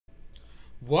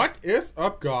What is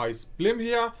up, guys? Blim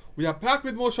here. We are back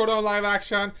with more Showdown live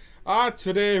action.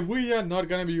 Today we are not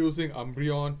gonna be using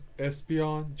Umbreon,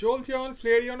 Espeon, Jolteon,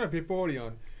 Flareon, or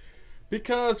Vaporeon,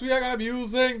 because we are gonna be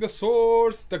using the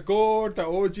source, the goat, the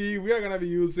OG. We are gonna be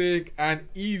using an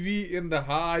Eevee in the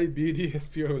high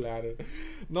Bdsp ladder.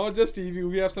 Not just Eevee,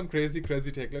 we have some crazy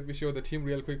tech. Let me show the team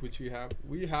real quick, which we have.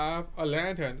 We have a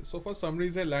Lantern. So for some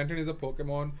reason, Lantern is a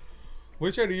Pokemon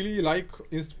which I really like,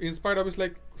 in spite of its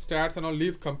like stats and all,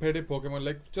 leave competitive Pokemon.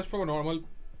 Like just from a normal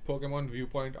Pokemon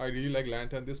viewpoint, I really like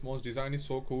Lantern. This most design is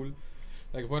so cool.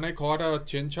 Like when I caught a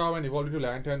Chinchou and evolved into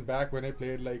Lantern back when I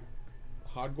played like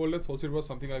Hard Gold, let's also it was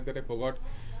something like that. I forgot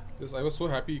this. I was so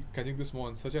happy catching this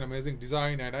mon. Such an amazing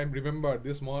design, and I remember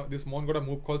this mon got a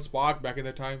move called Spark back in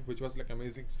the time, which was like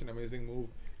amazing, such an amazing move.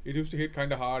 It used to hit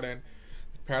kind of hard, and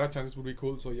para chances would be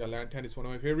cool. So yeah, Lantern is one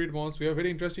of my favorite mons. We have a very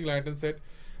interesting Lantern set.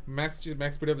 Max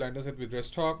speed of Lantern set with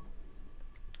Rest Talk,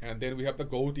 and then we have the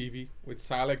Goat Eevee with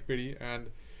Salak Pity, and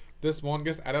this mon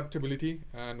gets adaptability,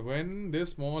 and when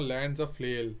this mon lands a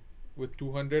flail with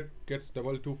 200 gets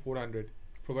double to 400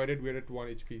 provided we're at 1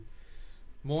 HP.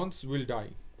 Mons will die,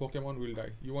 Pokemon will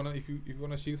die. If you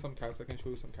wanna see some calcs, I can show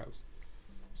you some calcs.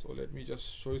 So let me just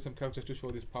show you some calcs just to show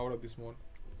this power of this mon.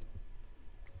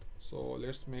 So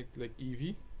let's make like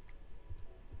Eevee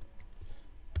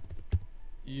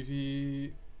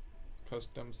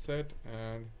custom set,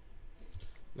 and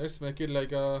let's make it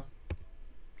like a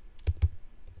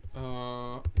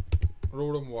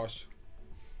Rotom Wash.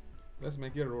 Let's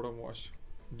make it a Rotom Wash,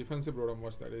 defensive Rotom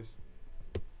Wash, that is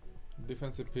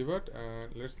defensive pivot,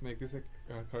 and let's make this a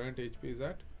current HP is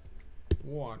at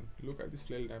 1. Look at this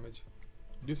flail damage.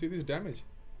 Do you see this damage?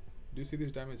 Do you see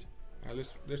this damage? And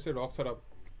let's say rocks are up.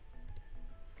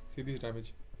 See this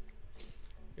damage.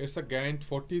 It's a guaranteed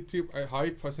 43 high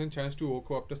percent chance to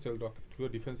OHKO up to Stealth to a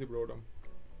defensive Rotom.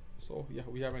 So yeah,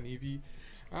 we have an Eevee,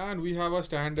 and we have a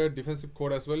standard defensive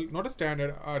code as well. Not a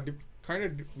standard,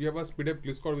 we have a speed up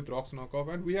Gliscor with rocks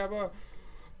knockoff, and we have a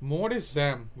Modest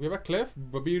Zam. We have a Clef,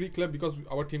 Babiri Clef, because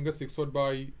our team gets 6-foot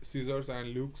by Scissors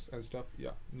and Luke's and stuff.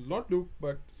 Yeah, not Luke,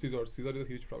 but Scissors. Scissor is a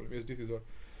huge problem. SD Scissor.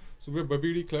 So we have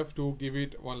Babiri Clef to give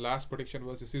it one last protection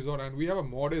versus Scissor, and we have a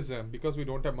Modest Zam because we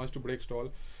don't have much to break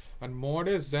stall. And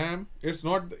Modest Zam, it's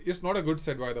not a good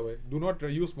set, by the way. Do not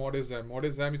use Modest Zam.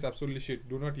 Modest Zam is absolutely shit.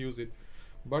 Do not use it.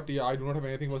 But yeah, I do not have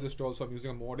anything versus stall, so I'm using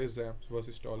a Modest Zam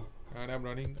versus stall. And I'm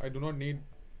running. I do not need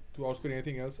to outspeed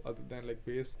anything else other than like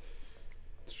base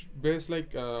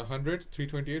like 100,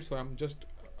 328. So I'm just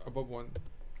above 1.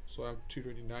 So I'm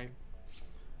 329.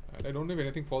 And I don't know if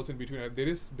anything falls in between. There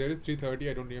is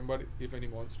 330. I don't remember if any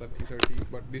monster 330,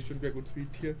 but this should be a good speed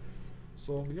here.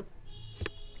 So yep.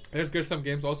 Let's get some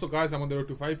games. Also guys, I'm on the road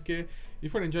to 5k.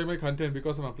 If you enjoy my content,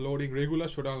 because I'm uploading regular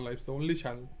Showdown lives, the only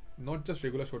channel, not just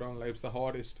regular Showdown lives, the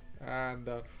hottest and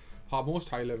the most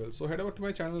high level. So head over to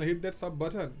my channel, hit that sub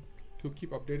button to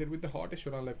keep updated with the hottest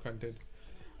Showdown live content,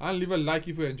 and leave a like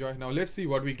if you enjoy. Now let's see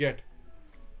what we get.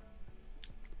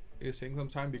 It's taking some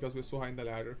time because we're so high in the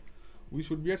ladder. We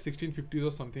should be at 1650s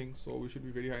or something, so we should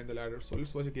be very high in the ladder. So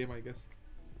let's watch a game, I guess.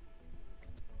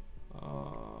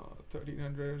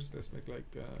 1300s. Let's make like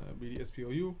Bdsp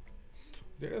OU.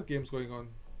 There are games going on.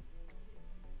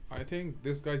 I think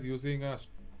this guy's using a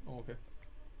okay,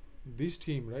 this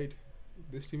team, right?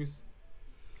 This team is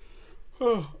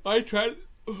I tried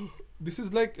this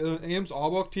is like AM's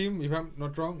Arbok team, if I'm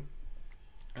not wrong.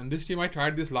 And this team, I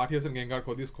tried this Latias and Gengar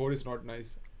code. This code is not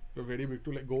nice. We're very big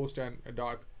to like Ghost and a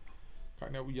Dark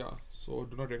kind of, yeah, so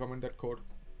do not recommend that code.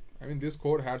 I mean, this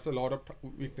code has a lot of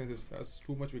weaknesses, has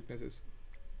too much weaknesses.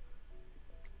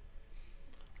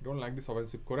 Don't like this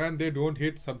offensive core, and they don't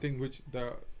hit something which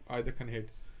the either can hit.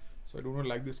 So I do not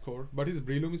like this core. But his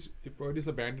Breloom is, if it is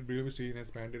a banded Breloom, is really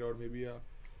nice banded, or maybe a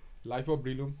Life of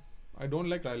Breloom. I don't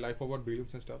like Life of one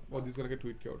Breelooms and stuff. Oh, this is gonna get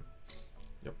tweet cured.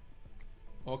 Yep.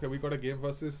 Okay, we got a game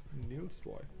versus Nils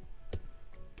boy.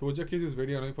 Togekiss is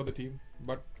very annoying for the team,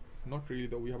 but not really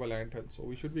though. We have a Lantern, so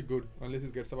we should be good unless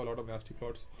it gets up a lot of nasty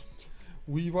plots.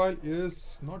 Weavile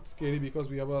is not scary because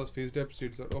we have a face depth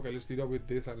seeds. Okay, let's lead up with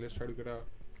this and let's try to get a.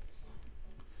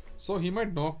 So he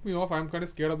might knock me off. I'm kind of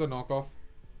scared of the knockoff.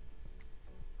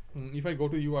 If I go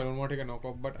to you, I don't want to take a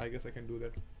knockoff, but I guess I can do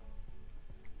that.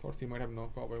 Thoughts he might have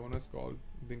knockoff. I want to skull.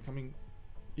 Then coming,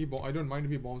 I don't mind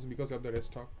if he bombs because I have the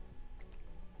rest talk.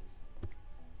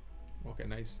 Okay,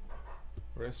 nice.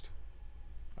 Rest.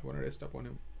 I want to rest up on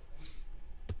him.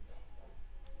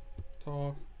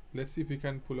 Talk. Let's see if we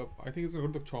can pull up. I think it's gonna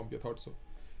go to the Chomp. I thought so.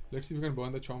 Let's see if we can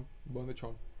burn the Chomp. Burn the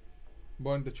Chomp.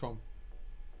 Burn the Chomp.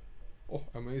 Oh,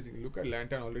 amazing. Look at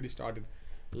Lantern already started.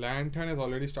 Lantern has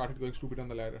already started going stupid on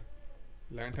the ladder.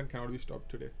 Lantern cannot be stopped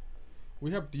today.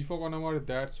 We have defog on our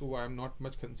that, so I'm not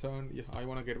much concerned. Yeah, I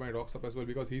want to get my rocks up as well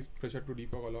because he's pressured to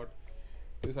defog a lot.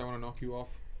 This I want to knock you off.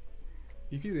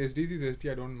 If he's SDs, he's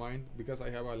SD, I don't mind because I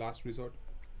have a last resort.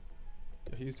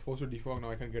 Yeah, he's forced to defog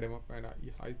now. I can get him up, and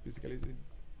I basically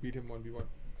beat him 1v1.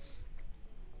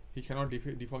 He cannot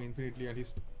defog infinitely, and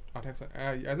his attacks.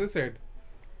 As I said,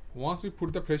 once we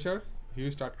put the pressure, he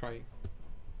will start crying.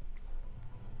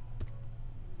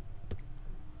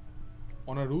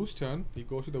 On a Roost turn, he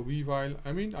goes to the Weavile.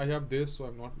 I mean, I have this, so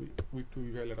I'm not weak to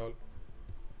Weavile at all.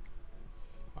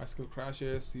 Ice Skull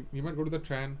crashes. He might go to the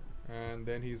Tran, and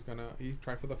then he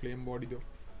tried for the Flame Body though.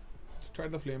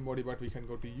 Tried the Flame Body, but we can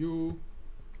go to you,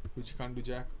 which can't do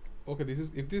jack. Okay,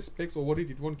 if this specs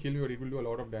overheat, it won't kill me, but it will do a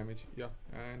lot of damage. Yeah,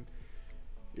 and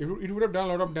it would have done a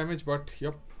lot of damage, but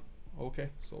yep. Okay,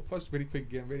 so first very quick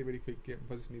game, very quick game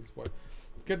versus Neil Spoil.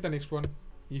 Get the next one.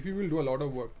 Eevee will do a lot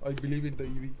of work. I believe in the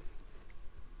Eevee.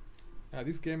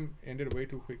 This game ended way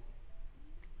too quick.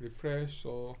 Refresh.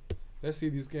 So let's see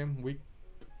this game.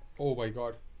 Oh my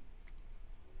god.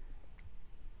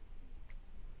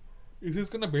 Is this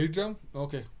gonna build jump?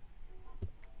 Okay.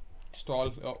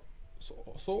 Stall. Oh,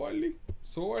 so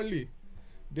early.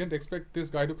 Didn't expect this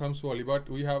guy to come so early, but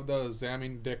we have the Zam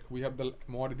in deck. We have the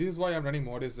mod. This is why I'm running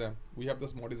Modest Zam. We have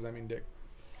this Modest Zam in deck.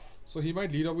 So he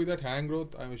might lead up with that Hang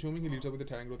Growth. I'm assuming he leads up with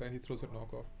the Hang Growth and he throws a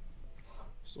knockoff.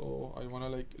 So I wanna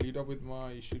like lead up with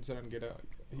my Shitzer and get a.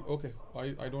 Okay,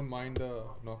 I don't mind the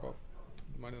knockoff.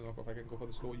 I can go for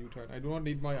the slow U-turn. I do not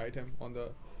need my item on the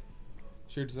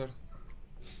Shitzer.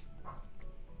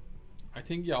 I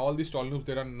think yeah, all these stall noobs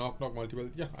there are knock multiple.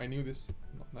 Yeah, I knew this.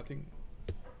 Nothing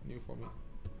new for me.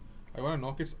 I wanna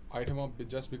knock its item off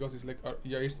just because it's like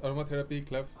yeah, it's aromatherapy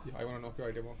clef. Yeah, I wanna knock your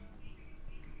item off.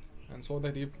 And so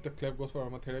that if the clef goes for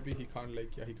aromatherapy, he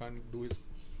can't do his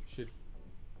shit.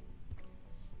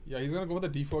 Yeah, he's gonna go for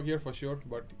the defog here for sure,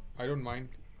 but I don't mind.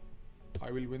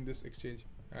 I will win this exchange,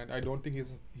 and I don't think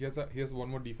he has one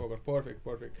more defogger.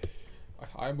 Perfect.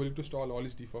 I am willing to stall all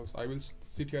his defogs. I will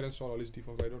sit here and stall all his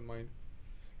defogs. I don't mind.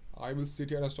 I will sit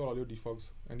here and stall all your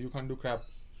defogs, and you can't do crap.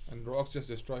 And rocks just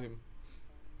destroy him.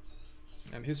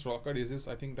 And his rocker is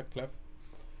I think the clef.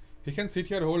 He can sit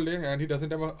here whole day, and he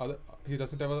doesn't have a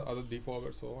other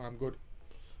defogger, so I'm good.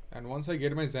 And once I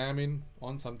get my Zam in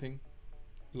on something,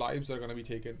 lives are gonna be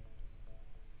taken.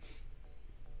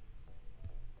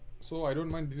 So I don't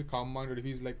mind the Calm Mind, if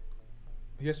he's like,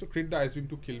 he has to crit the Ice Beam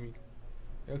to kill me,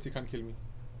 else he can't kill me.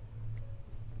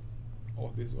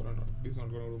 Oh, this is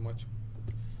not gonna do much.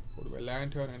 Go to my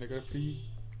Lantern and I get a free.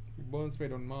 It burns me, I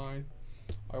don't mind.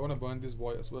 I wanna burn this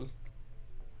boy as well.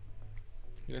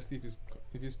 Let's see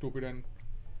if he's stupid and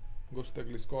goes to the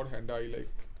Gliscor, and I like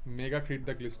mega crit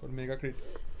the Gliscor. Mega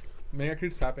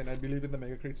crits happen. I believe in the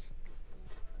mega crits.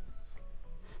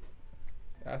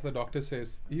 As the doctor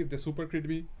says, if they super crit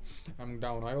me, I'm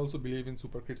down. I also believe in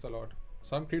super crits a lot.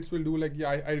 Some crits will do like, yeah,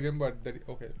 I remember that.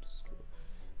 Okay,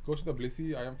 goes to the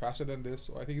Blissey. I am faster than this,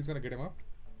 so I think he's gonna get him up.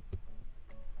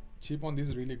 Chip on this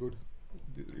is really good.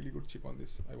 Really good chip on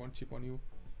this. I want chip on you.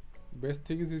 Best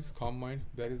thing is his Calm Mind.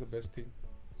 That is the best thing.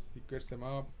 He gets him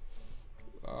up.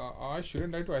 I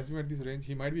shouldn't try to Ice Beam at this range.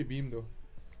 He might be beam though.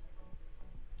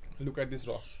 Look at these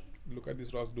rocks. Look at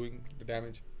these rocks doing the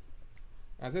damage.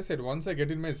 As I said, once I get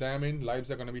in my Zam in,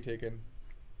 lives are gonna be taken.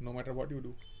 No matter what you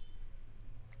do.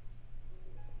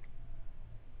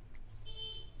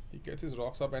 He gets his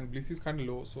rocks up, and Bliss is kinda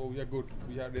low, so we are good.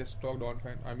 We have Deathstalk,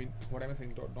 Dawnfan. I mean, what am I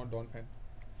saying? Not Dawnfan.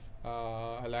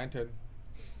 A Lantern.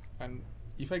 And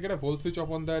if I get a Volt Switch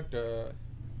up on that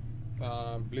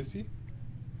Blissey,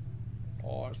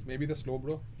 or maybe the Slow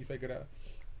Bro, if I get a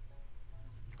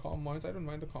Calm Minds, I don't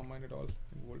mind the Calm Mind at all.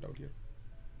 And Volt out here.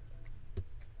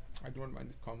 I don't mind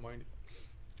this Calm Mind.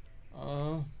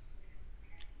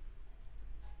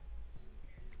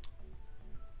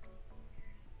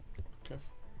 Clef.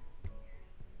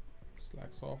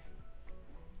 Slacks off.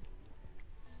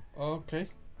 Okay,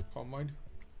 Calm Mind.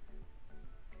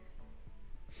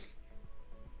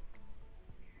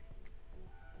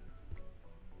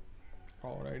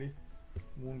 Alrighty.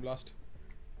 Moonblast.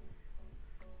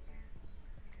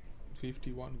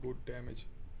 51 good damage.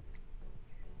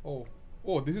 Oh,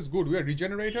 this is good. We are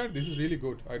regenerator. This is really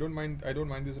good. I don't mind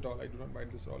this at all. I do not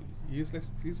mind this at all. He's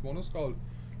monoscald.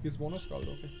 He's monoscald.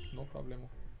 Okay, no problem.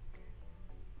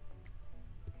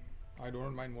 I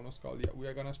don't mind monoscald. Yeah, we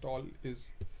are gonna stall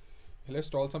his. Let's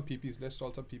stall some PPs. Let's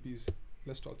stall some PPs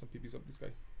of this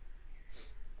guy.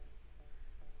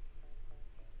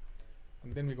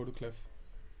 And then we go to Clef.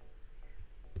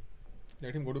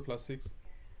 Let him go to +6.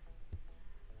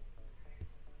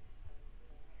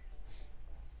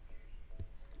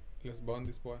 Let's burn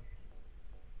this boy.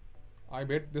 I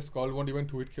bet this Scald won't even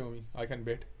 2-hit kill me. I can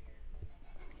bet.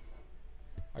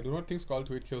 I do not think Scald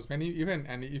 2-hit kills me.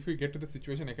 And if we get to the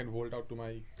situation, I can Volt out to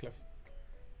my Clef.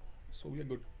 So we are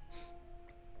good.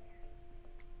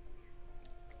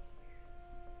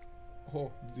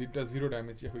 Oh, it does 0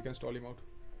 damage. Yeah, we can stall him out.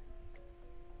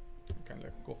 We can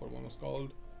like go for one more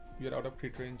Scald. We are out of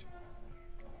crit range.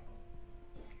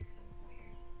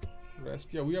 Rest.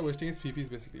 Yeah, we are wasting his PPs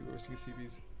basically. We're wasting his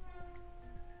PPs.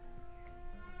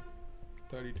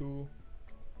 32.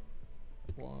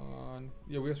 1.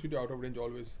 Yeah, we are shooting out of range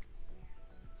always.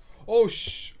 Oh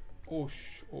shh. Oh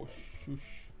shh. Oh shush.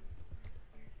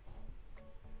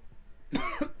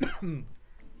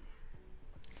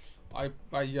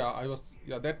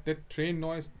 that train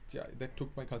noise, yeah, that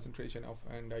took my concentration off,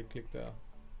 and I clicked the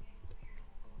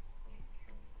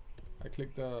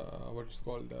what it's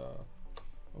called, the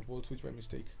volt switch by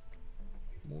mistake.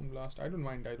 Moonblast. I don't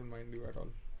mind you at all.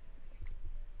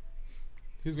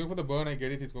 He's going for the burn, I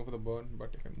get it, he's going for the burn,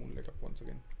 but I can Moonlight up once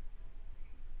again.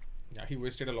 Yeah, he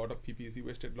wasted a lot of PPs, he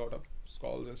wasted a lot of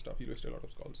Scalds and stuff, he wasted a lot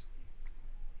of Scalds.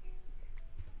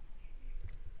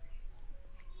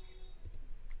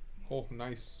 Oh,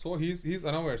 nice. So he's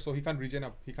unaware, so he can't regen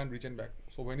up, he can't regen back.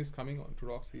 So when he's coming on to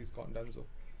rocks, he's gone done. So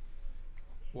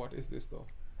what is this though?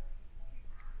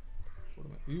 What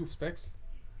am I? You specs?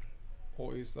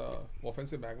 Oh, is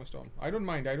offensive Magma Storm. I don't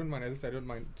mind. As I said, I don't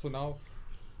mind. So now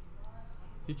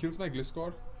he kills my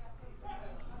Gliscor.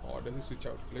 Or does he switch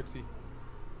out? Let's see.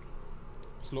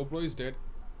 Slowbro is dead.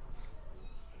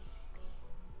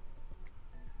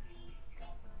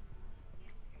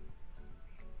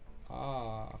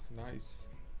 Ah, nice.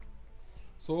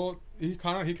 So he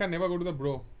can never go to the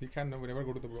bro. He can never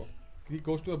go to the bro. He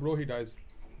goes to the bro, he dies.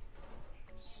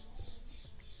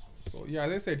 So yeah,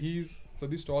 as I said, so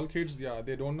these stall kids, yeah,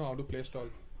 they don't know how to play stall.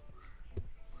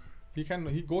 He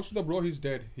goes to the bro, he's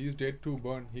dead. He's dead to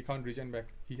burn. He can't regen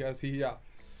back. Yeah.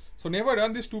 So never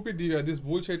run this stupid this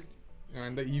bullshit,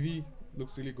 and the Eevee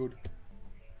looks really good.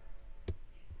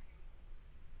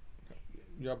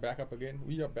 You are back up again.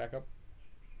 We are back up.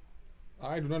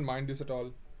 I do not mind this at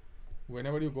all.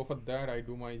 Whenever you go for that, I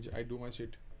do my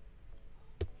shit.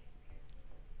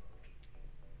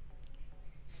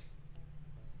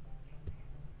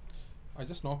 I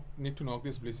just need to knock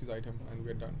this Blissey's item and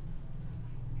we're done.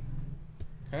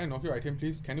 Can I knock your item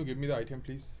please? Can you give me the item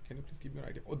please? Can you please give me an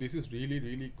item? Oh, this is really,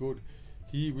 really good.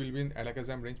 He will win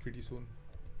Alakazam range pretty soon.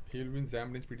 He will win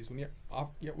Zam range pretty soon. Yeah,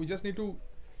 yeah, we just need to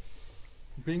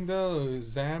bring the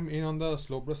Zam in on the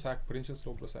Slowbro sack, potential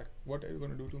Slowbro sack. What are you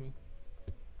gonna do to me?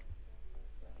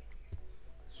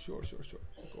 Sure.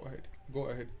 Go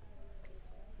ahead.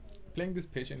 Playing this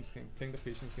patience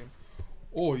game.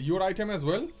 Oh, your item as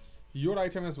well?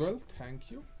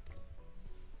 Thank you.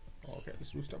 Okay,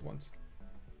 let's roost up once.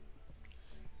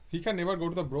 He can never go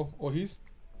to the bro. Oh, he's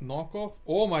knockoff.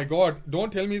 Oh my god,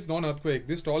 don't tell me it's non-earthquake.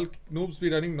 This tall noobs be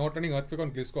not running earthquake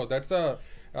on Gliscor.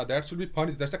 That should be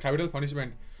punished. That's a capital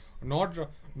punishment. Not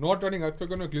running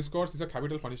earthquake on your Gliscors is a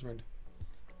capital punishment.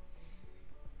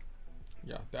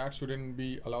 Yeah, that shouldn't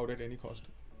be allowed at any cost.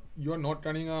 You are not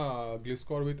running a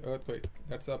Gliscor with earthquake.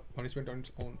 That's a punishment on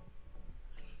its own.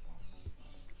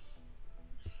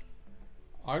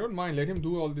 I don't mind. Let him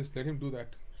do all this. Let him do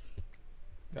that.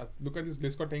 Look at this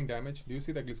Gliscor taking damage. Do you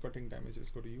see that Gliscor taking damage? Let's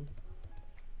go to you.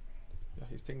 Yeah,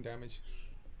 he's taking damage.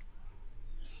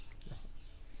 Yeah.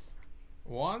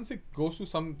 Once it goes to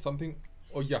something.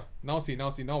 Oh yeah. Now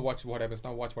watch what happens.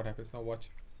 Now watch.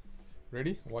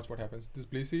 Ready? Watch what happens. This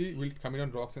Blissey will come in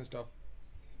on rocks and stuff.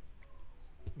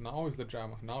 Now is the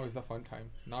drama. Now is the fun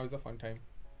time.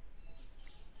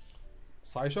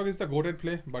 Psyshock is the goated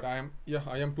play, but I am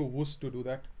too wuss to do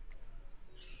that.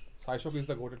 Psyshock is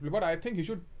the goated play, but I think he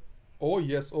should. Oh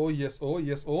yes.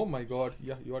 Oh my god.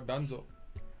 Yeah, you are done, so.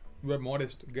 We are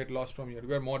modest. Get lost from here.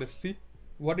 We are modest. See?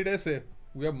 What did I say?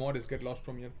 We are modest. Get lost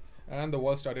from here. And the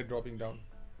wall started dropping down.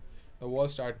 The wall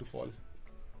started to fall.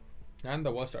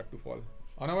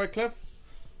 Another Clef.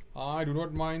 I do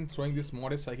not mind throwing this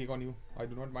modest psychic on you. I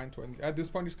do not mind throwing. At this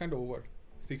point, it's kind of over.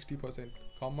 60%.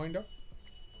 Calm mind up.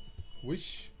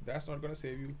 Wish. That's not gonna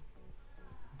save you.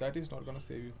 That is not gonna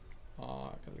save you.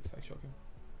 I can like Psyshock him.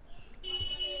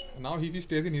 Now if he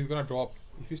stays in, he's gonna drop.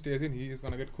 If he stays in, he is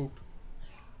gonna get cooked.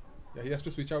 Yeah, he has to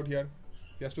switch out here.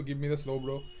 He has to give me the slow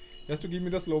bro. He has to give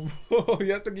me the slow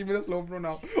bro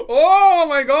now. Oh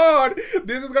my god!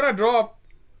 This is gonna drop.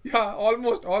 Yeah,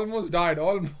 almost died.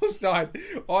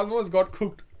 Almost got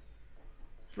cooked.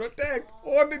 Protect.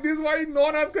 Oh, this is why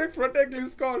non-earthquake protect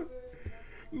Gliscor.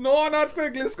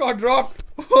 Non-earthquake Gliscor dropped.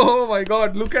 Oh my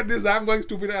god, look at this Zam going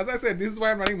stupid. As I said, this is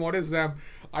why I'm running modest Zam.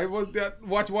 I was there.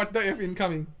 Watch what the F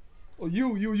incoming. Oh,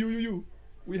 you.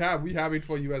 We have it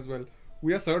for you as well.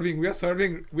 We are serving large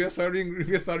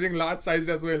size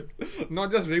as well.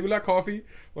 Not just regular coffee,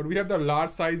 but we have the large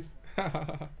size.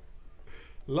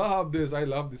 Love this. I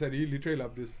love this. I really literally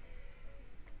love this.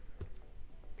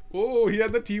 Oh, he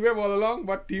had the T-Wave all along,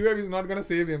 but T-Wave is not gonna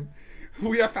save him.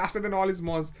 We are faster than all his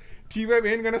mons. T-Wave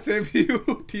ain't gonna save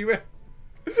you. T-Wave.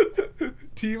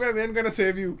 T-Wave ain't gonna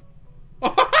save you.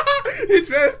 He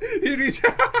pressed. He reached.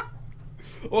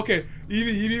 Okay,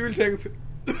 Eevee will take.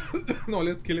 No,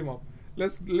 let's kill him off.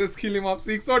 Let's kill him off.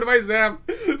 6-0 by Zam.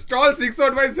 Stall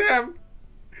 6-0 by Zam.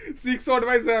 6-0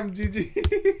 by Zam.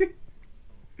 GG.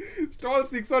 Stall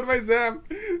 6-0 by Zam.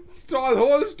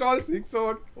 Whole stall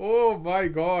 6-0. Oh my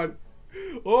god.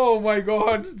 Oh my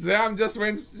god. Zam just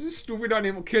went stupid on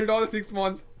him. Killed all 6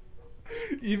 mons.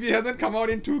 Eevee hasn't come out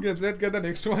in 2 games. Let's get the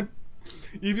next one.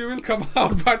 Eevee will come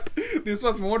out, but this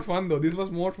was more fun though. This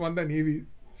was more fun than Eevee.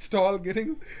 Stall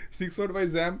getting 6-0 by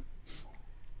Zam.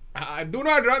 Do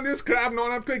not run this crap,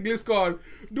 non-earthquake Gliscor.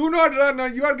 Do not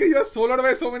run. You are soloed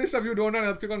by so many stuff. You don't run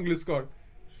earthquake on Gliscor.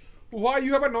 Why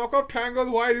you have a knockoff Tangos?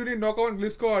 Why you need knockoff on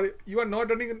Gliscor? You are not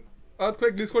running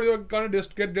earthquake Gliscor. You are gonna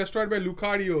get destroyed by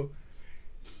Lucario.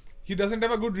 He doesn't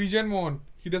have a good regen mon.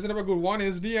 He doesn't have a good 1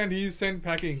 SD and he's sent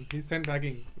packing.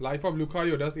 Life of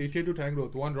Lucario does 88 to tank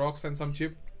growth. 1 rocks and some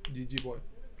chip. GG boy.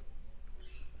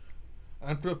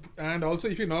 And also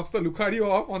if he knocks the Lucario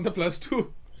off on the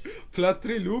 +2,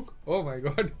 +3 Luke. Oh my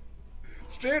god.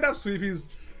 Straight up sweepies.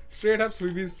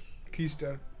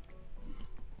 Keister.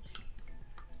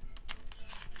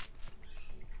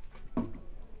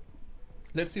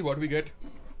 Let's see what we get.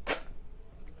 Oh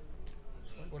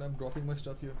my god, I'm dropping my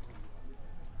stuff here.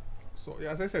 So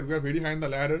as I said, we are very high on the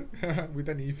ladder with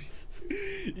an Eevee.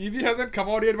 Eevee hasn't come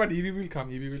out yet, but Eevee will come.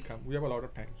 We have a lot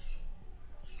of time.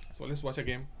 So let's watch a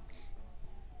game.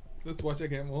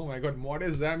 Oh my god,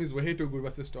 Modest Zam is way too good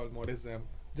versus Stall. Modest Zam.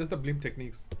 Just the blimp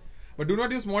techniques. But do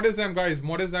not use Modest Zam, guys.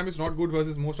 Modest Zam is not good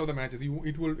versus most of the matches. It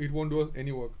won't do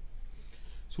any work.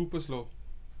 Super slow.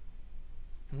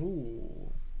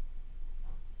 Ooh.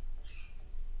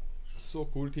 So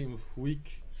cool team.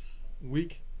 Weak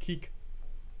kick.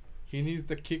 He needs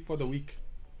the kick for the weak.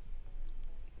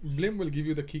 Blim will give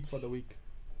you the kick for the weak.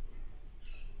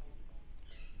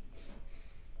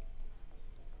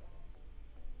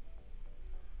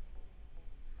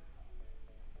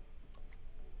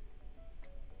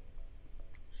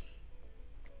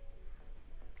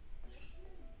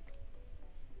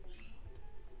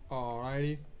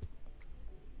 Alrighty.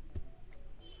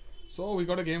 So we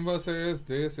got a game versus,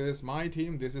 this is my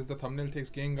team, this is the thumbnail takes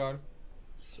Gengar.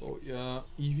 So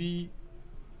Eevee,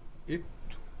 it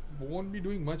won't be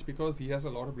doing much because he has a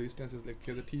lot of resistances. Like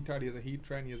he has a T-Tart, he has a Heat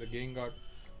Tran, he has a Gengar.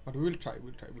 But we'll try.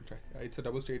 It's a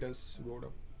double status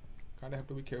Rotom. Kinda have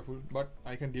to be careful, but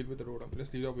I can deal with the Rotom.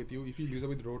 Let's lead up with you. If he leads up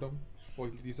with Rotom, or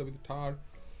he leads up with Tar.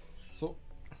 So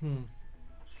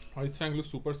Ice Fang looks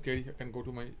super scary. I can go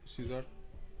to my Scizor.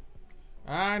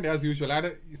 And as usual,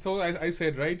 I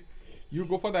said, right? You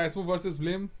go for the Ice move versus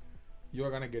Blim, you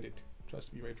are gonna get it.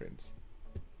 Trust me, my friends.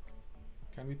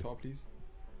 Can we thaw, please?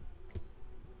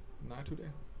 Not today.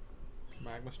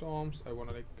 Magma Storms. I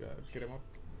wanna get him up.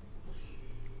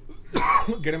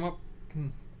 Get him up.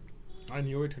 I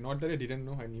knew it. Not that I didn't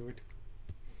know. I knew it.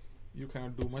 You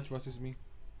cannot do much versus me.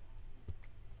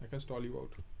 I can stall you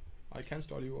out.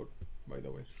 By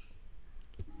the way.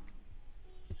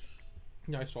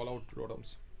 Yeah, I stall out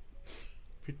Rotoms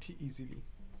pretty easily.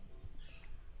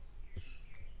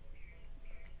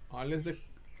 Unless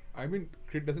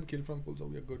crit doesn't kill from full, so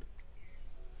we are good.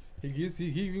 He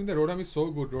giving the Rotom is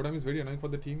so good. Rotom is very annoying for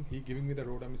the team. He giving me the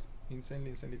Rotom is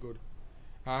insanely good.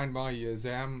 And my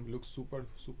Zam looks super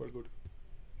good.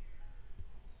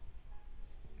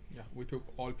 Yeah, we took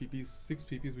all PPs, 6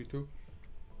 PPs we took.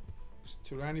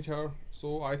 Tyranitar.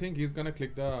 So I think he's gonna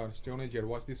click the Stone Edge here.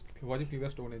 Watch him click the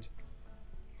Stone Edge.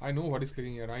 I know what he's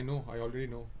clicking here. I already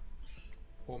know.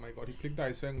 Oh my god, he clicked the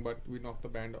Ice Fang, but we knocked the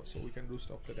band off, so we can do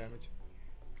stop the damage.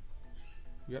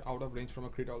 We are out of range from a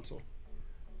crit also.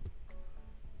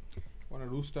 Wanna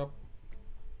roost up.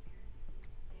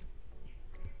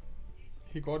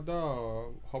 He got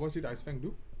the, how much did Ice Fang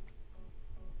do?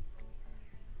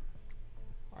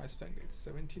 Ice Fang did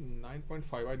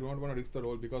 79.5. I do not want to risk the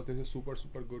roll because this is super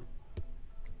good.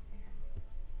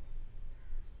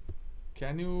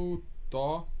 Can you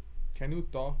thaw?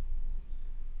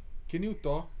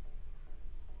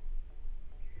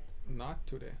 Not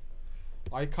today.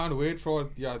 I can't wait for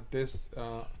this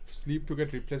sleep to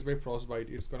get replaced by Frostbite.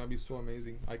 It's gonna be so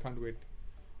amazing. I can't wait.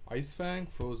 Ice Fang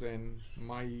frozen.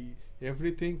 My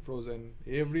everything frozen.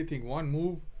 Everything. One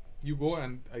move, you go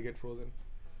and I get frozen.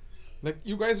 Like,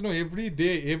 you guys know, every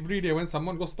day when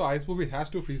someone goes to the ice pool, it has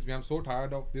to freeze me. I'm so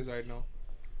tired of this right now.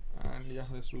 And yeah,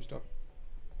 let's roost up.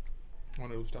 I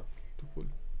want to roost up to full.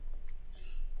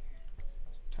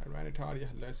 Tyranitar, yeah,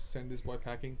 let's send this boy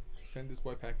packing. Send this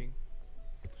boy packing.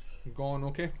 Gone,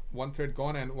 okay. One thread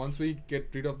gone, and once we get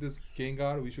rid of this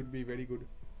Gengar, we should be very good.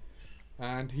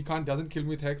 And he doesn't kill me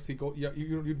with Hex. Yeah,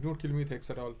 you don't kill me with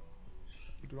Hex at all.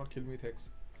 You do not kill me with Hex.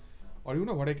 Or you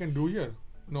know what I can do here?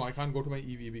 No, I can't go to my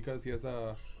Eevee because he has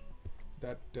that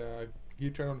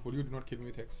Heat Trend on full. You do not kill me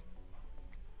with Hex.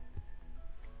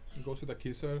 He goes to the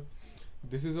Kisser.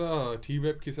 This is a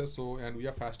T-Web Kisser, so, and we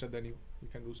are faster than you. We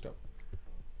can roost up.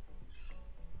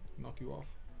 Knock you off.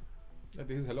 Yeah,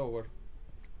 this is hello over.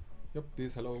 Yep, this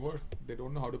is hello over. They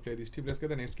don't know how to play this team. Let's get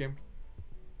the next game.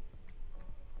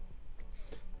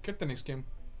 Get the next game.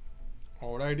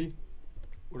 Alrighty.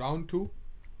 Round 2.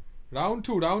 Round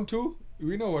 2.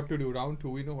 We know what to do. Round 2,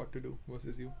 we know what to do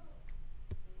versus you.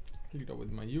 Lead up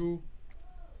with my U.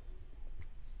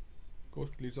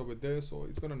 Ghost leads up with this, so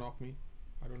it's gonna knock me.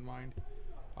 I don't mind.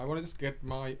 I wanna just get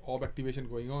my orb activation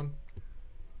going on.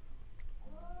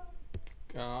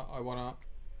 I wanna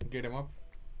get him up.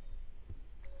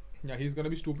 Yeah, he's gonna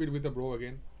be stupid with the bro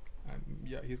again. And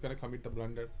yeah, he's gonna commit the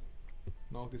blunder.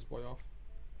 Knock this boy off.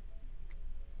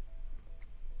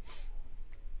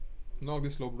 Knock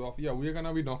this slow bro off. Yeah, we're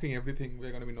gonna be knocking everything.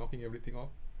 We're gonna be knocking everything off.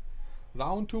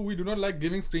 Round 2, we do not like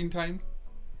giving screen time.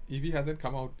 Eevee hasn't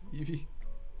come out. Eevee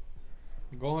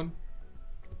gone.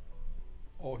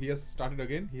 Oh, he has started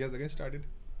again. He has again started.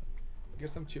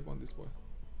 Get some chip on this boy.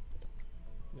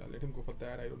 Yeah, let him go for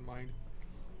that. I don't mind.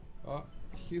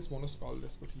 He's monoskull.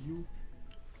 Let's go to you.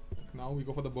 Now we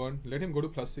go for the burn. Let him go to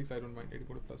 +6. I don't mind. Let him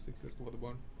go to +6. Let's go for the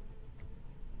burn.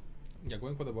 Yeah,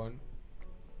 going for the burn.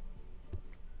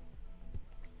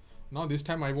 Now this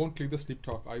time I won't click the sleep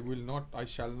talk. I will not. I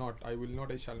shall not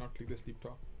click the sleep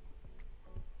talk.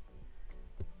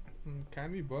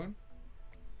 Can we burn?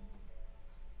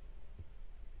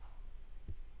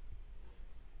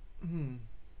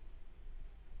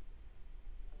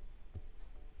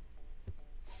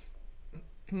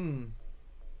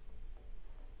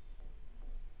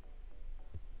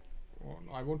 Oh,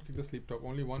 no, I won't click the sleep talk.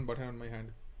 Only one button on my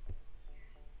hand.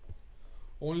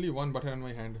 Only one button on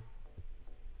my hand.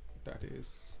 That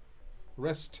is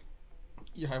rest.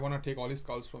 Yeah, I wanna take all his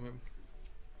skulls from him.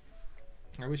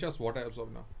 I wish I was water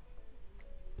absorb now.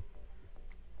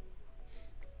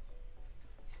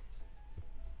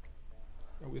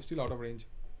 Yeah, we are still out of range.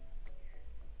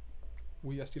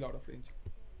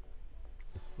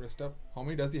 Rest up. How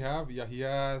many does he have? Yeah, he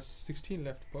has 16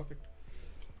 left. Perfect.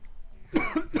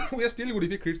 We are still good.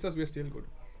 If he crits us, we are still good.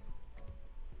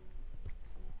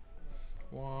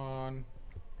 1.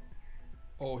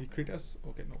 Oh, he crit us?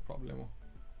 Okay, no problem.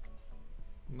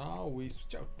 Now we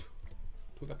switch out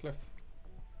to the cliff.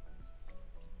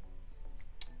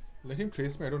 Let him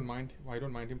trace me. I don't mind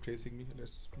him tracing me.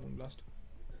 Let's Moonblast.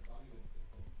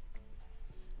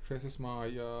 Traces my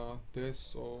this,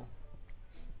 so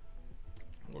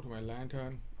go to my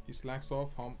lantern. He slacks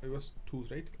off. It was 2,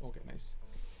 right? Okay, nice.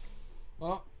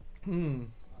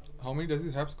 How many does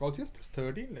he have skulls? Yes, there's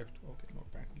 13 left. Okay,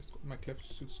 not bad. Let's go. My cliff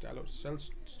should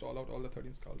stall out all the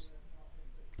 13 skulls.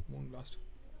 Moonblast.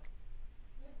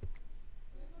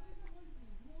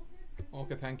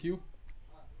 Okay, thank you.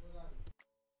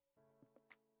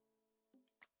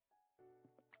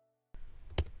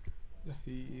 Yeah,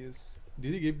 he is.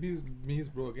 Did he give me his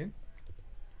bro again?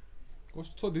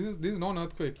 So this is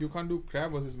non-earthquake. You can't do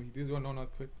crab versus me. This is one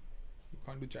non-earthquake. You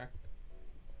can't do jack.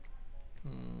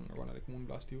 I wanna like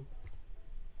Moonblast you.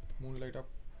 Moonlight up.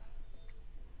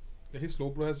 Yeah, his slow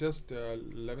bro has just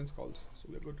 11 skulls, so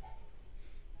we're good.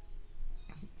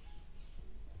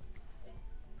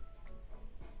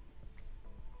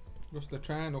 Goes the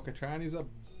Tran. Okay, Tran is a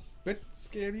bit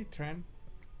scary. Tran.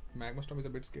 Magma Storm is a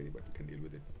bit scary, but we can deal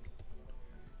with it.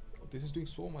 Oh, this is doing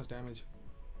so much damage.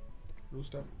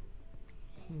 Roost up.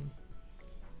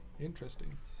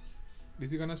 Interesting.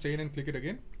 Is he gonna stay in and click it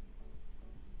again?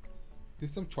 This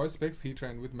is some choice specs Heat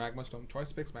Ran with Magma Storm. Choice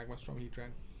specs Magma Storm Heat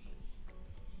Ran.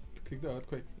 Click the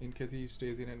Earthquake in case he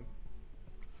stays in and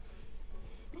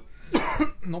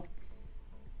nope.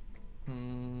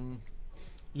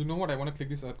 You know what? I want to click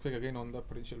this Earthquake again on the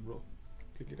potential bro.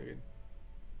 Click it again.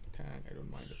 Tang. I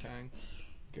don't mind the Tang.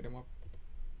 Get him up.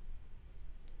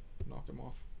 Knock him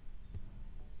off.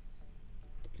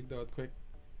 Click the Earthquake.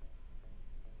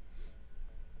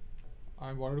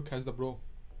 I wanted to catch the bro.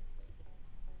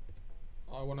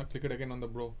 I want to click it again on the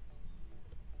bro.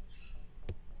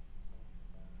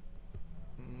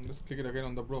 Let's click it again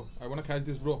on the bro. I want to catch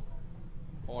this bro.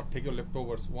 or take your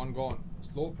leftovers. One gone.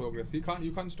 Slow progress. You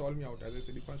can't stall me out. As I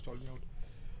said, you can't stall me out.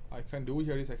 I can do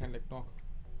here is I can like knock.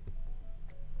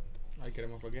 I get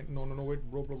him up again. No, wait,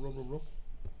 bro.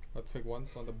 Earthquake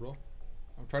once on the bro.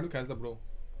 I'm trying to catch the bro.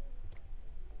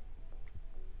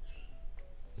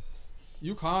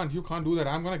 You can't do that.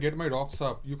 I'm gonna get my rocks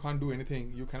up. You can't do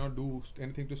anything. You cannot do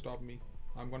anything to stop me.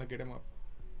 I'm gonna get him up.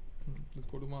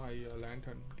 Let's go to my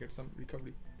lantern. Get some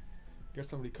recovery.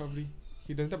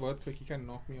 He doesn't have earthquake. He can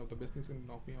knock me off. The best thing is can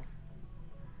knock me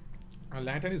off.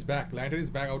 Lantern is back.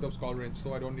 Out of skull range,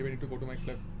 so I don't even need to go to my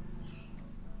cliff.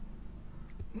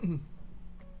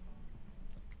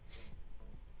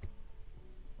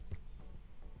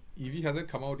 Eevee hasn't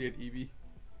come out yet. Eevee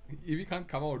can't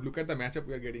come out. Look at the matchup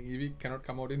we are getting. Eevee cannot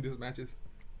come out in these matches.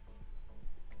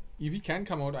 Eevee can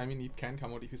come out. I mean, it can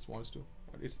come out if it wants to,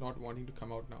 but it's not wanting to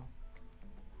come out now.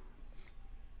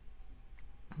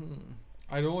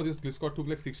 I know this Gliscor took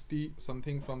like 60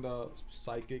 something from the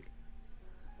psychic.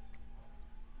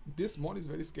 This mod is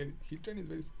very scary. Hit train is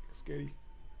very scary.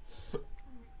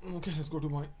 Okay, let's go to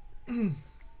my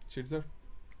Shidzer.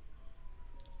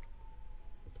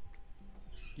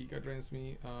 Giga drains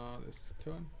me. Let's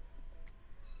turn.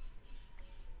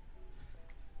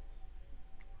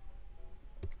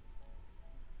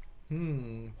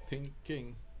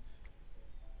 Thinking.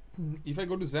 If I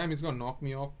go to Zam, it's gonna knock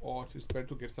me off, or it's better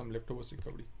to get some leftovers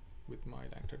recovery with my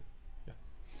lantern. Yeah.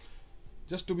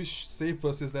 Just to be safe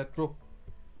versus that bro.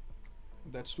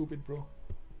 That stupid bro.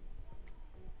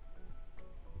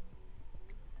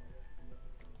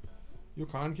 You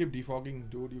can't keep defogging,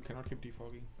 dude. You cannot keep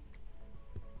defogging.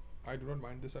 I do not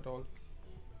mind this at all.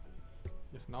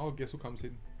 Yeah, now guess who comes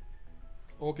in?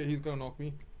 Okay, he's gonna knock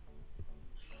me.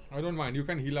 I don't mind. You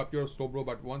can heal up your slow bro,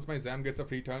 but once my Zam gets a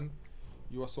free turn,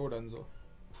 you are so donezo.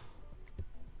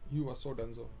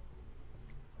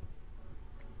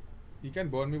 He can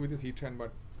burn me with his heat trend,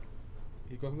 but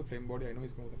he goes with the flame body. I know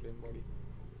he's going with the flame body.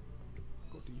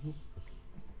 Go to you.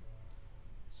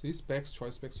 So he specs,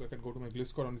 choice specs, so I can go to my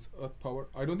Gliscor on this earth power.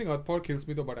 I don't think earth power kills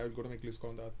me though, but I will go to my Gliscor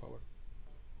on the earth power.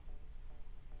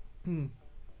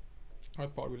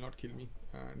 Earth power will not kill me,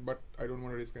 but I don't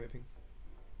want to risk anything.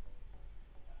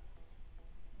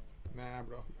 Nah,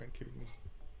 bro, you can't kill me.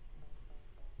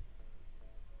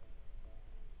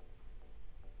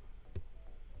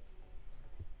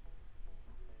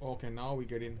 Okay, now we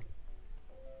get in.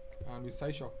 And we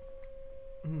Psy Shock.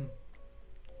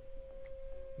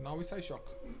 Now we Psy Shock.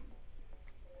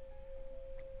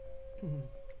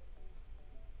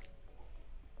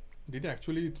 Did he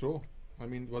actually throw? I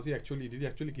mean, did he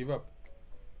actually give up?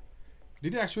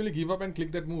 Did he actually give up and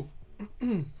click that move? I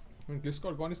mean,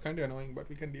 Gliscor gone is kind of annoying, but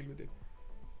we can deal with it.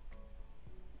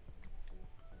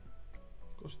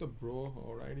 Goes to the bro,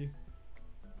 alrighty.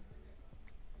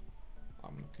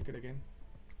 I'm gonna click it again.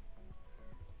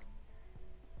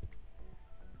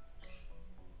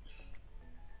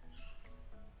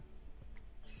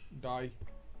 Die.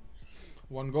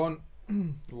 One gone.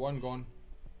 One gone.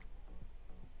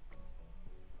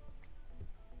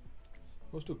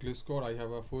 Goes to Gliscor. I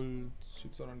have a full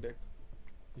Shidzer on deck.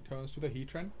 He turns to the heat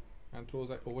trend and throws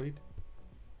that overheat.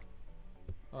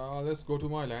 Let's go to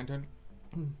my lantern.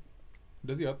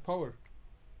 Does he earth power?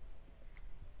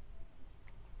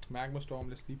 Magma storm.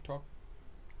 Let's deep talk.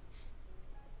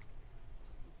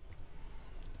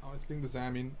 Let's bring the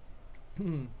Zam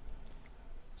in.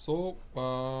 So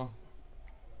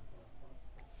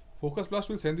Focus Blast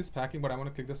will send this packing, but I want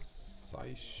to click the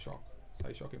Psy Shock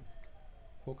him.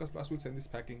 Focus Blast will send this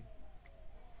packing.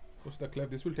 Goes to the clef.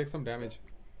 This will take some damage.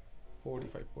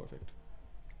 45, perfect.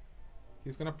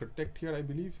 He's gonna protect here, I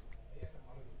believe.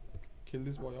 Kill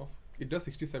this boy off. It does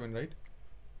 67, right?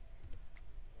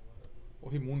 Oh,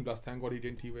 he Moon Blast. Thank God he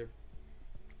didn't T-Wave.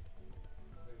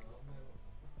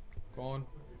 Gone.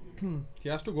 He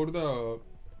has to go to the...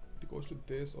 He goes to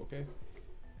this, okay.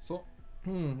 So,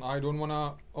 I don't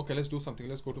wanna... Okay, let's do something.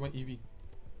 Let's go to my Eevee.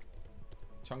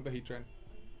 Chunk the heat trend.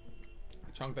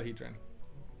 Chunk the heat trend.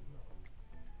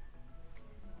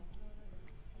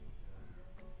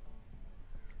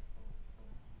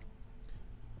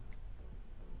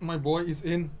 My boy is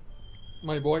in.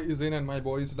 My boy is in and my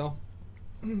boy is down.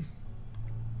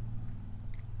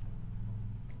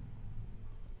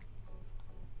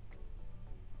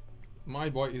 My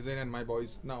boy is in and my boy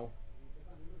is now.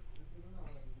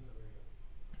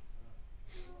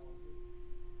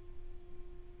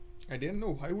 I didn't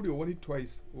know. Why would you overheat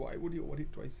twice? Why would you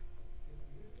overheat twice?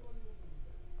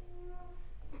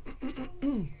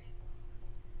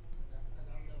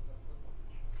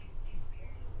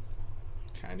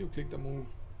 Can you click the move?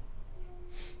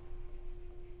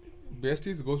 Best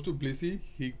is goes to Blissey.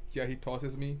 He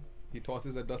tosses me. He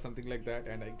tosses or does something like that,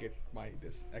 and I get my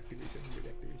this activation,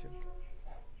 immediate activation.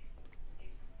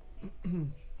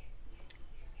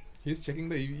 He's checking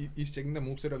the Eevee, he's checking the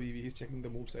moveset of Eevee, he's checking the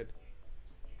moveset.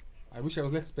 I wish I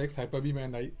was like Specs Hyper Beam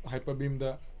and I Hyper Beam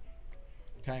the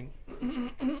Tang.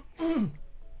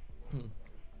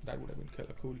 That would have been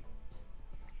kinda cool.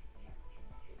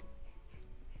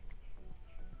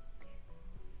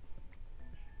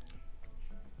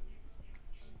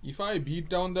 If I beat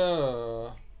down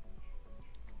the...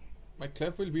 my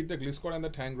Clef will beat the Gliscor and the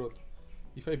Tangrowth.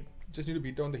 If I just need to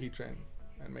beat down the Heatran,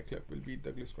 and my Clef will beat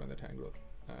the Gliscor and the Tangrowth.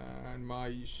 And my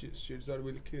Shizar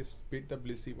will beat the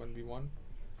Blissey 1v1.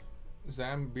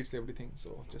 Zam beats everything,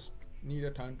 so just need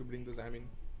a time to bring the Zam in.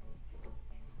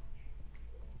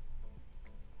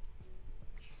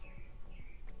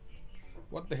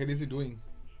 What the hell is he doing?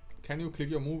 Can you click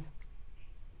your move?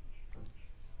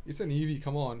 It's an Eevee,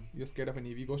 come on. You're scared of an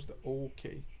Eevee. Goes to the...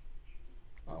 okay.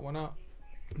 I wanna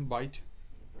bite.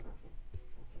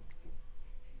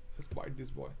 Let's bite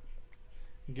this boy.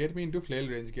 Get me into flail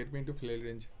range. Get me into flail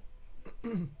range.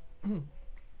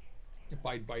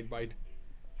 Bite, bite, bite.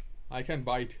 I can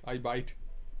bite. I bite.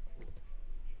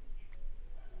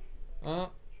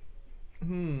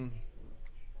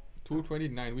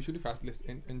 229. We should be fast placed.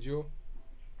 NGO.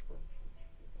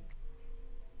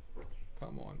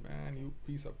 Come on, man, you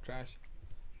piece of trash.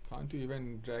 Can't you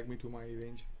even drag me to my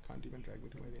range? Can't even drag me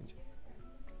to my range.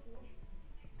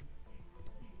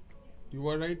 You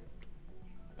are right.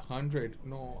 100.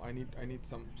 No, I need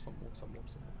some more.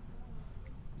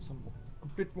 A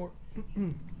bit more.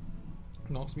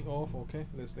 Knocks me off. Okay,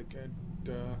 let's like get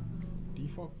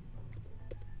defog.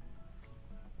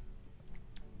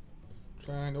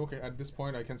 Try and okay. At this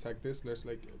point, I can sack this. Let's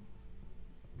like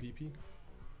BP.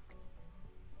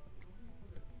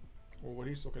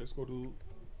 Overheats. Okay, let's go to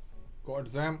God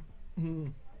Zam.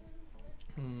 And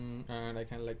I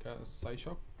can like a Psy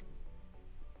Shock.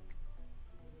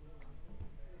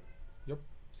 Yep,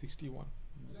 61.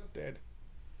 Dead.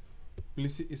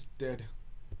 Blissey is dead.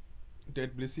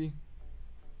 Dead Blissey.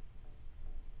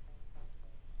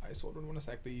 I so don't want to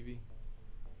sack the Eevee.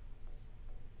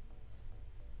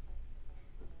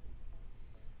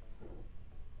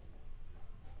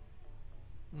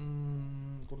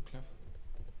 Go to Clef.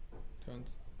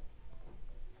 Turns.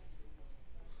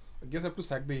 I guess I have to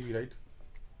sack the Eevee, right?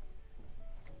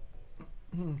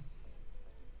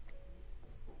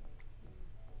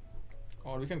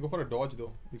 Or we can go for a dodge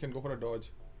though. We can go for a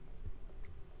dodge.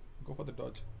 Go for the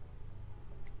dodge.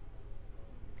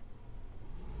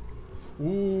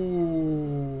 Ooh.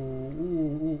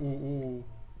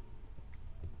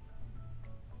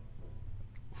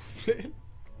 Flail.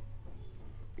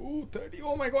 Ooh, 30.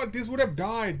 Oh my god, this would have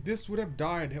died. This would have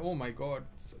died. Oh my god.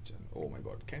 Such an... oh my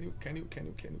god. Can you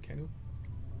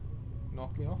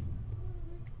knock me off?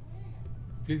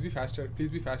 Please be faster.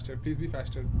 Please be faster. Please be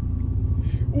faster.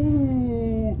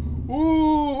 Ooh.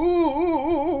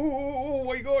 Oh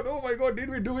my god. Oh my god. Did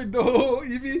we do it though?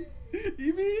 Eevee.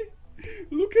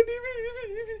 Look at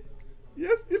Eevee.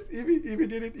 Yes, it's Eevee. Eevee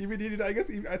did it. I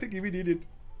think Eevee did it.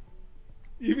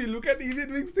 Eevee, look at Eevee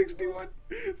doing 61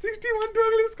 to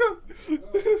Gliscor.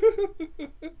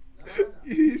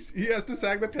 He has to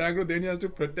sack the Tangrowth, then he has to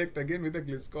protect again with the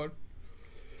Gliscor.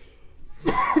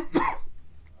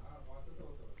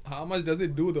 How much does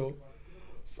it do though?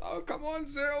 So come on,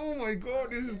 say, oh my god,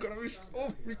 this is gonna be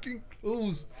so freaking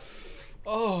close.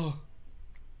 Oh,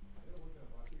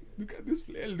 look at this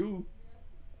flail do.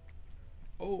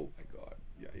 Oh my god,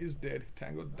 yeah, he's dead.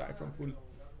 Tangrowth died from full.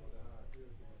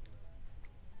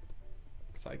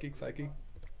 Psychic.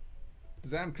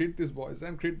 Zam, crit this boy.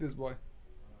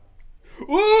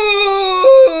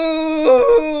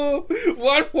 Ooh!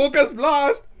 One focus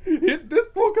blast! Hit this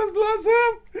focus blast,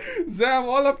 Zam! Zam,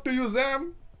 all up to you,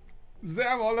 Zam!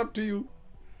 All up to you.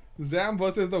 Zam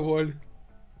versus the world.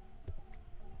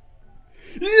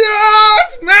 Yeah!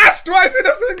 Smash twice in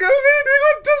a single hit! We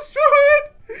got destroyed!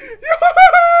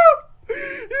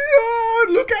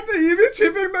 Yo, look at the Eevee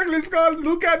chipping the Gliscor.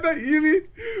 Look at the Eevee.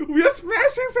 We are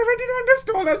smashing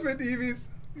 $1,700 with Eevees.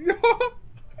 Yo.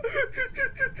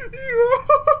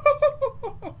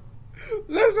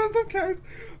 Let's run some cats.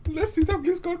 Let's see the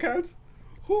Gliscor cats.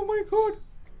 Oh my god.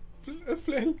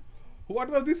 Flail. What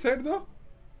was this said though?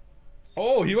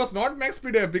 Oh, he was not max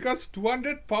speed because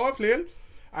 200 power flail.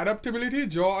 Adaptability,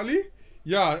 jolly.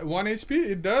 Yeah, 1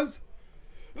 HP. It does.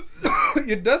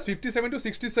 It does 57 to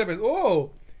 67.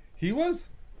 Oh, he was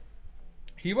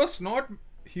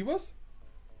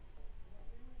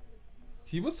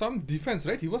some defense,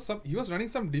 right? He was running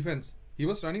some defense.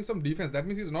 That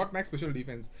means he's not max special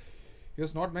defense. He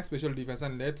has not max special defense.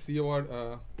 And let's see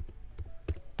our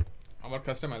Our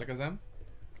custom Alakazam.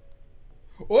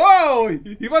 Oh,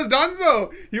 he was done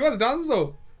so. He was done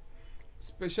so.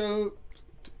 Special.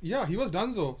 Yeah, he was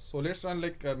done so. So let's run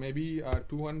like maybe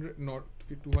 200, not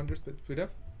 200 speed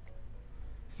up.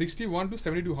 61 to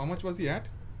 72. How much was he at?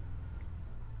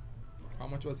 How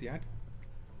much was he at?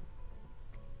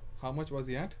 How much was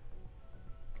he at?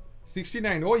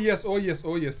 69. Oh yes, oh yes,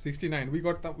 oh yes. 69. We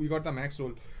got the max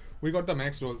roll. We got the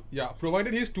max roll. Yeah,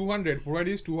 provided he's 200.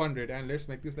 Provided he's 200. And let's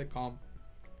make this like calm.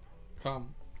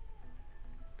 Calm.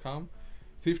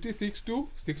 56 to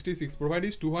 66. Provided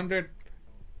he's 200.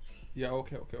 Yeah,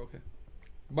 okay.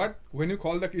 But when you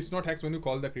call the crit, it's not hex when you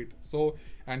call the crit. So,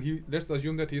 and let's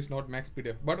assume that he's not max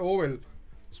PDF. But oh well,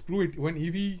 screw it. When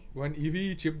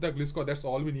Eevee chipped the Gliscor, that's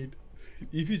all we need.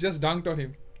 Eevee just dunked on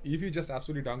him. Eevee just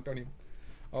absolutely dunked on him.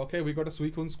 Okay, we got a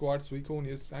Suicune squad. Suicune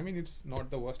is, I mean, it's not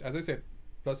the worst. As I said,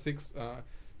 +6,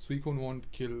 Suicune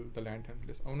won't kill the Lantern.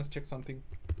 I want to check something.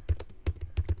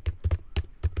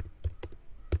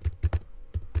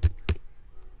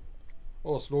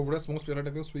 Oh, slow burst most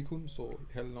prioritizing Suicune, so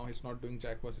hell no, he's not doing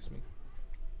Jack versus me.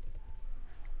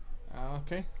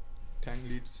 Okay, Tang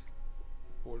leads.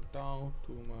 Bolt out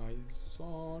to my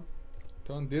sword.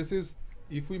 Turn. This is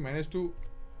if we manage to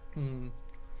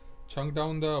chunk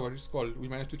down the what it's called. We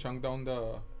manage to chunk down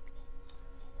the.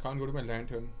 Can't go to my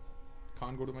Lantern.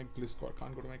 Can't go to my Gliscor.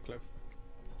 Can't go to my Clef.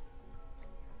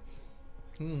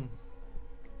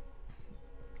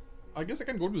 I guess I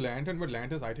can go to Lantern, but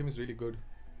Lantern's item is really good.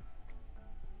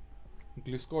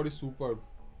 Gliscor is superb.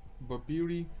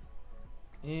 Babiri,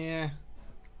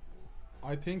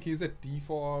 I think he's a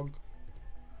defog.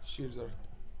 Shizzer.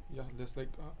 Yeah, there's like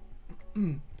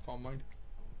Calm Mind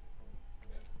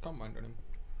on him.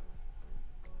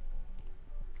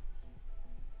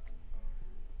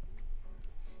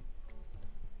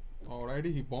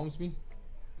 Alrighty, he bombs me.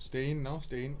 Stay in now,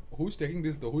 stay in. Who's taking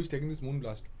this though? Who's taking this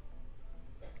Moonblast?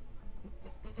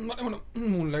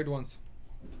 Moonlight once.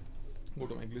 Go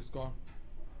to my Gliscor.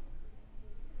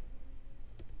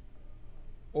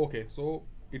 Okay, so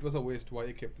it was a waste. Why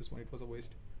I kept this one? It was a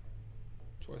waste.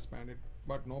 Choice bandit,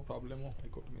 but no problem. I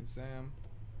go to my Zam.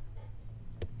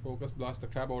 Focus blast the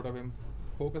crap out of him.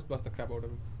 Focus blast the crap out of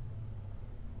him.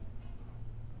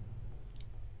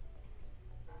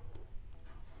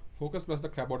 Focus blast the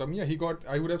crap out of him. Yeah, he got.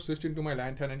 I would have switched into my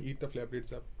Lantern and eat the Flare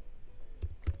Blades up.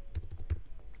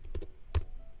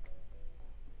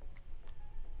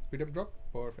 Speed up drop.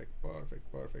 Perfect.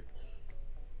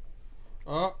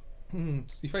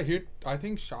 If I hit, I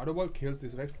think Shadow Ball kills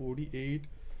this, right? 48.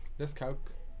 Let's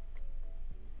calc.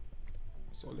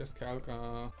 So let's calc.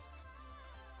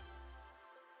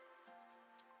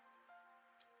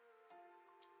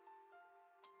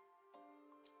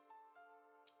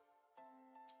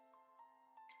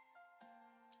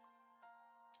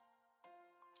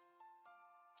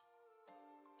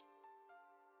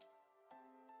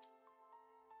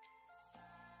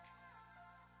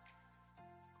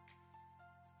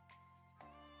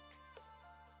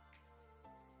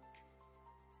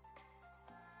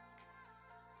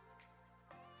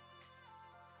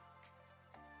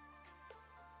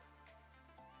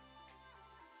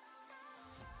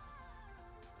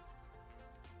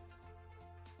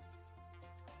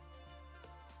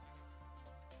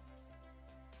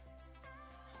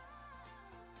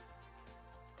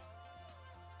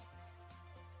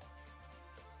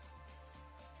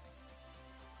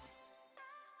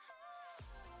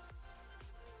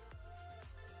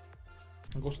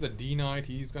 Goes to the D Knight.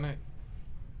 He's gonna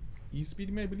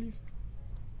E-speed me, I believe.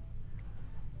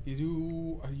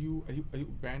 Are you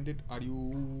bandit? Are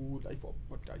you life up?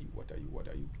 What are you?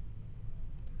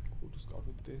 Go to scout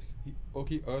with this.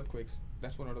 Okay, earthquakes.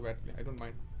 That's one out of bad play. I don't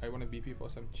mind. I want a BP for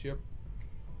some chip.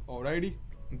 Alrighty.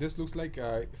 This looks like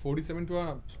 47 to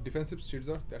a defensive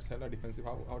Shizzer. That's hella defensive.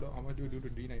 How much do we do to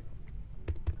D Knight?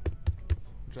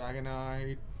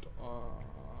 Dragonite.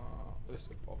 This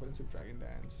offensive Dragon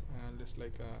Dance, and just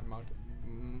like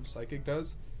Psychic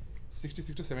does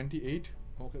 66 to 78.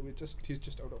 Okay, he's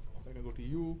just out of. I can go to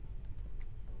you.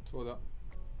 Throw the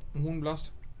Moonblast.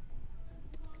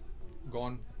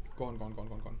 Gone.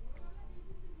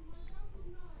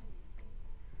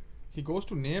 He goes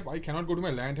to Nape. I cannot go to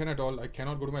my Lantern at all. If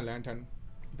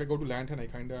I go to Lantern, I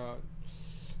kinda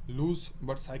lose.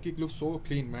 But Psychic looks so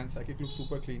clean, man. Psychic looks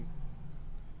super clean.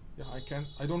 Yeah,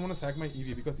 I don't want to sack my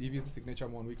Eevee because Eevee is the signature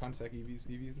mon. We can't sack Eevee.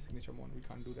 Eevee is the signature mon. We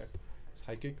can't do that.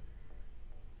 Psychic.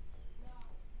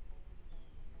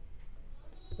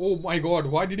 Oh my god,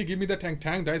 why did he give me the tank?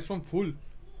 Tank dies from full.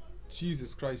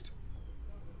 Jesus Christ.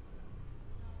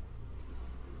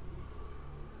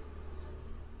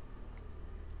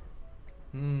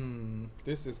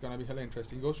 This is gonna be hella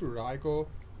interesting. Goes to Raikou.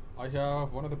 I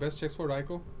have one of the best checks for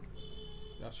Raikou.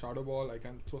 Yeah, Shadow Ball. I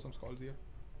can throw some Scalds here.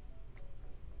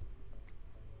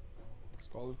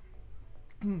 Scald.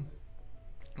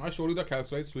 I showed you the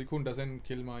calcs, right? Suicune doesn't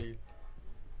kill my...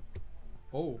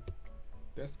 Oh,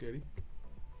 that's scary.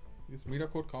 This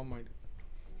Miracle Calm Mind.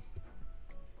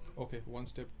 Okay, one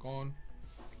step gone.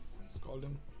 Scald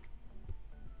him.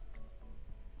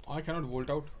 I cannot Volt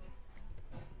out.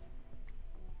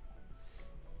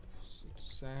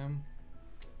 Sam.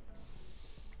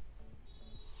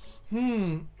 We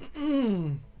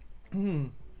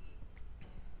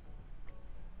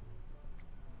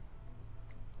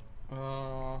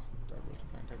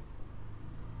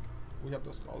have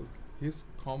the Scald. His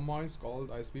Combine,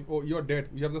 Scald, Ice Beam. Oh, you're dead.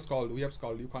 We have the Scald. We have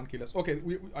Scald. You can't kill us. Okay,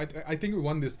 I think we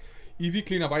won this. Eevee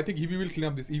clean up. I think Eevee will clean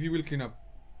up this. Eevee will clean up.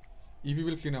 Eevee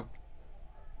will clean up.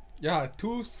 Yeah,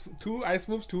 two ice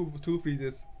moves, two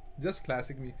freezes. Just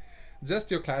classic me.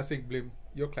 Just your classic Blim.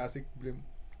 Your classic Blim.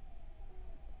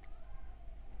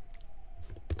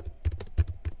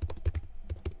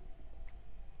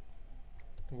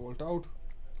 Volt out.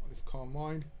 This Calm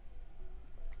Mind.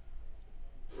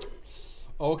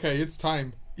 Okay, it's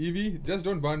time. Eevee, just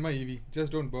don't burn my Eevee.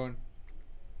 Just don't burn.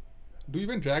 Do you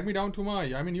even drag me down to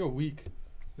my... I mean, you're weak.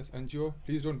 Just Angio,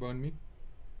 please don't burn me.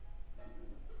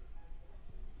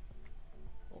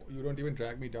 Oh, you don't even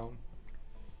drag me down.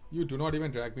 You do not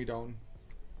even drag me down.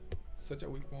 Such a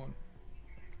weak one.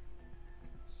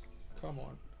 Come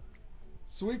on.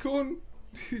 Suicune!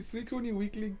 Suicune, you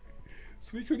weakling.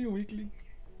 Suicune, you weakling.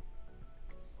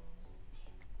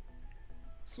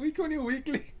 Suicune, you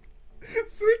weakling.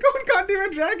 Suicune can't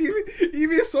even drag Eevee.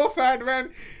 Eevee is so fat,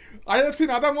 man. I have seen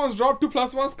other mons drop to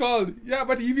 +1 Scald. Yeah,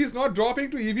 but Eevee is not dropping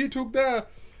to. Eevee took the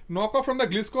knockoff from the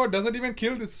Gliscor. Doesn't even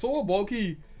kill. This so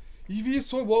bulky. Eevee is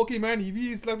so bulky, man.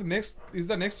 Eevee is like the next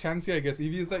Chansey, I guess.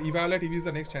 Eevee is the Evalet. Eevee is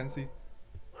the next Chansey.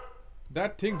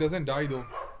 That thing doesn't die though.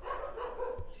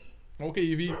 Okay,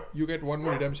 Eevee, you get one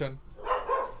more redemption.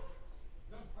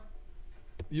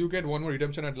 You get one more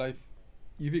redemption at life.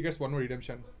 Eevee gets one more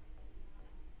redemption.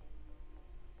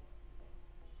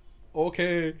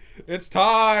 Okay, it's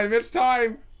time. It's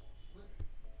time.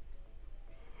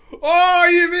 Oh,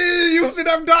 Eevee, you should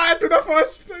have died to the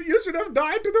first. You should have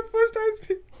died to the first ice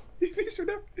beam.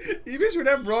 Eevee should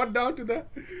have brought down to the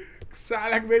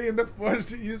Salakberry in the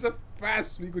first. He's a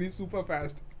fast Suicune. He's super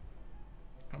fast.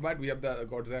 But we have the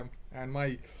Godzam, and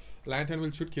my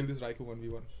Lantern should kill this Raikou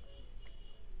 1v1.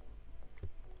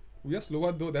 We are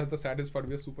slower though. That's the saddest part.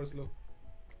 We are super slow.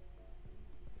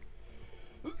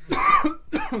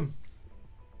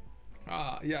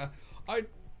 Yeah.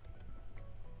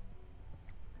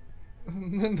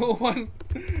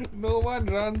 No one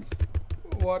runs.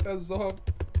 What a zob.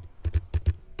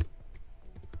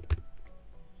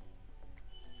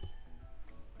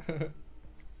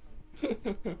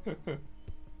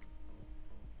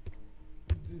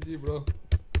 GG, bro.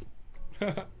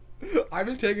 I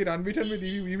will take it unbeaten with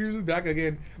Eevee. We will be back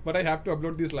again, but I have to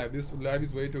upload this live. This live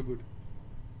is way too good.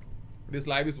 This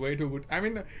live is way too good. I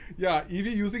mean, yeah,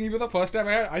 Eevee using Eevee the first time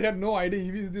I had no idea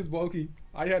Eevee is this bulky.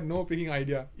 I had no freaking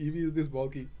idea Eevee is this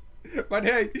bulky. But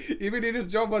hey, Eevee did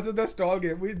his job versus the stall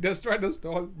game. We destroyed the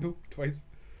stall twice.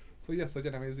 So yeah, such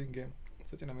an amazing game.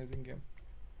 Such an amazing game.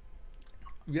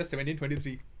 We are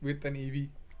 17-23 with an Eevee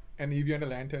and a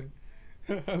Lantern.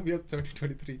 We are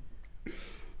 17-23.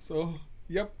 So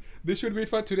yep, this should be it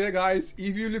for today, guys.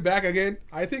 Eevee will be back again.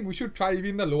 I think we should try Eevee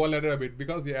in the lower ladder a bit,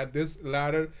 because yeah, this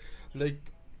ladder, like,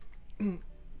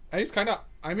 it's kind of,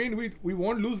 I mean, we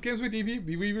won't lose games with Eevee.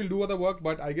 We will do other work,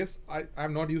 but I guess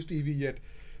I'm not used to Eevee yet.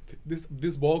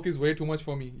 This bulk is way too much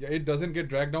for me. Yeah, it doesn't get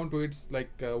dragged down to its like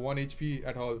 1 HP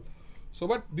at all. So,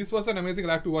 but this was an amazing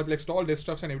live to watch. Like, stall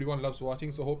destruction, everyone loves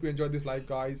watching. So hope you enjoyed this live,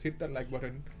 guys. Hit that like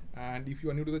button, and if you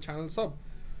are new to the channel, sub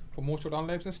for more short on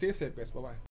lives, and stay safe, guys. Bye bye.